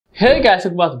Hey guys,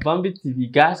 welcome back to Bambi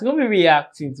TV. Guys, we're going to be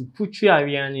reacting to Putri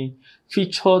Ariani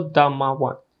featured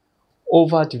Dharmawan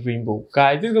over the rainbow.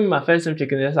 Guys, this is going to be my first time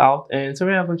checking this out, and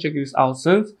sorry I haven't checked this out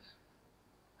since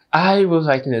I was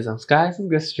writing exams. Guys,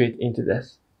 let's get straight into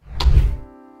this.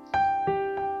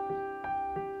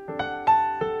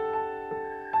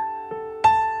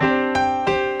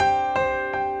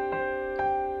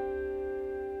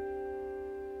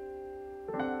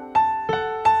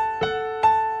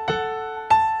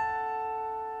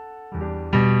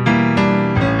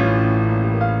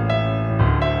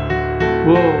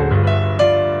 Whoa.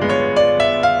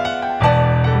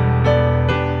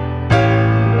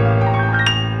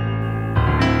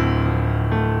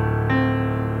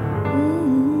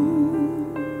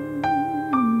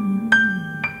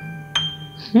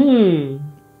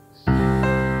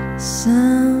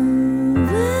 Somewhere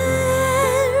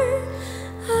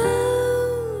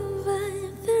over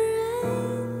the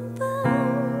rainbow,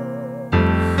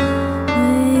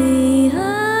 way up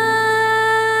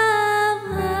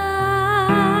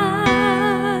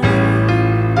high,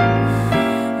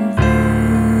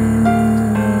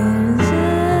 there's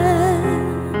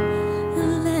a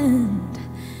land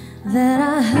that I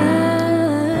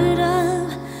heard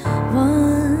of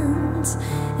once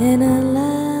in a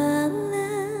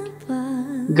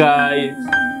Guys,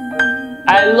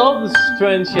 I love the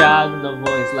strength she has in the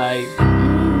voice, like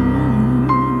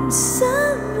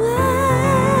somewhere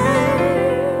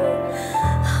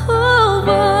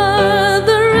over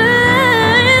the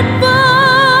rainbow,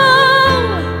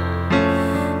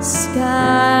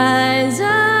 skies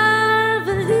are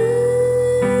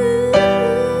blue,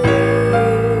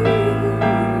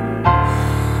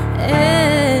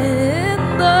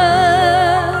 and the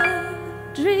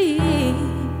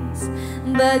dreams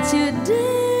that you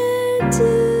dare to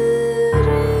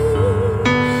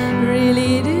dream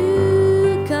really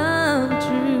do come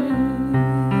true.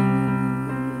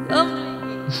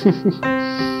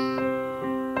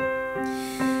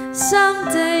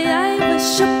 Someday I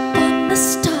wish upon a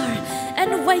star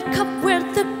and wake up where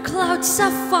the clouds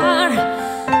are far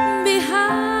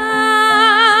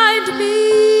behind me.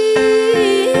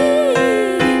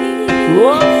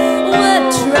 whoa. Where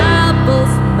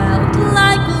troubles melt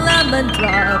like lemon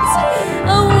drops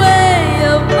away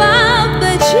above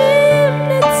the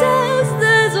chimney tops.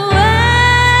 That's where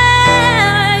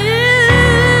you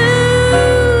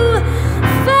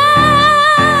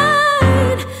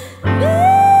find me.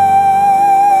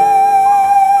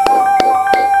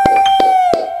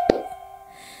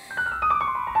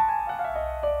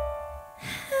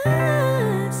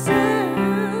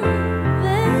 Somewhere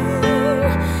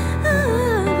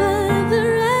over the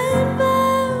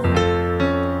rainbow,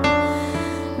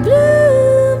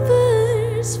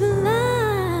 bluebirds fly,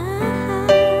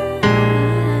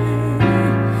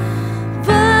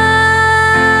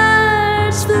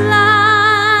 birds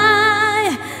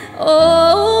fly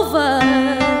over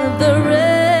the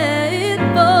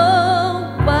rainbow.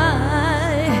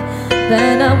 Why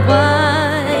then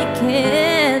why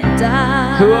can't I?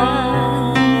 Whoa.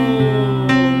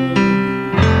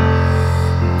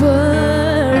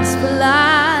 Birds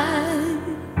fly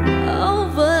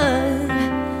over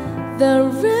the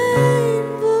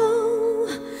rainbow.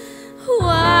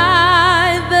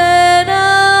 Why then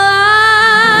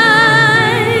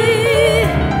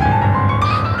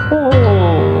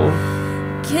Oh.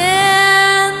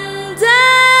 can't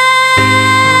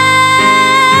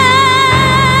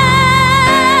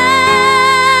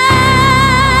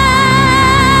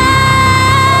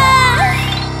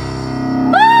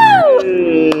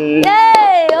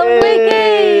Yay! I'm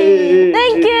Dwiki!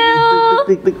 Thank you!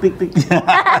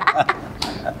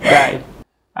 Guys,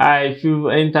 I feel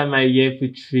anytime I hear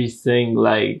Putri sing,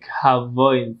 like her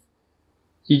voice,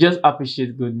 you just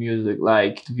appreciate good music.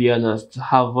 Like, to be honest,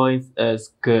 her voice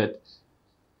is good.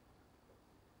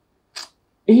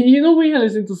 You know, when you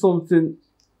listen to something,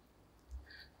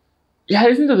 yeah,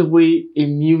 listen to the way a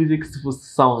music is supposed to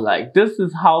sound like. This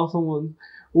is how someone,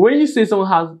 when you say someone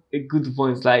has a good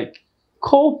voice, like,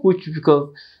 call Putri,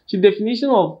 because she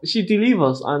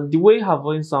delivers, and the way her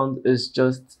voice sounds is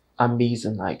just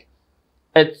amazing. Like,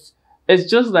 it's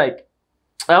just like,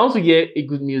 I want to hear a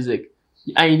good music,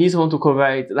 and you need someone to cover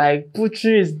it. Like,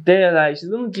 Putri is there, like, she's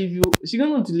gonna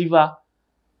deliver,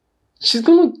 she's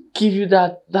gonna give you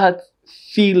that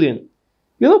feeling.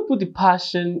 You know, put the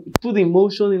passion, put the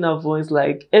emotion in her voice,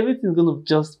 like everything's gonna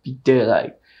just be there.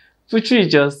 Like, Putri is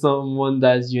just someone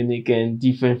that's unique and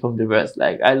different from the rest.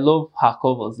 Like, I love her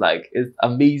covers, like, it's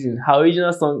amazing. Her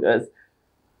original song is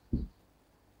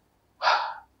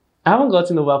I haven't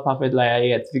gotten over Perfect Liar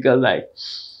yet, because like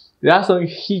that song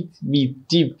hit me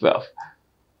deep, bro.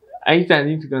 I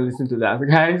need to go and listen to that,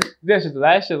 guys. Don't forget to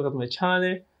like, share, subscribe to my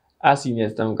channel. I'll see you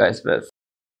next time, guys. Best.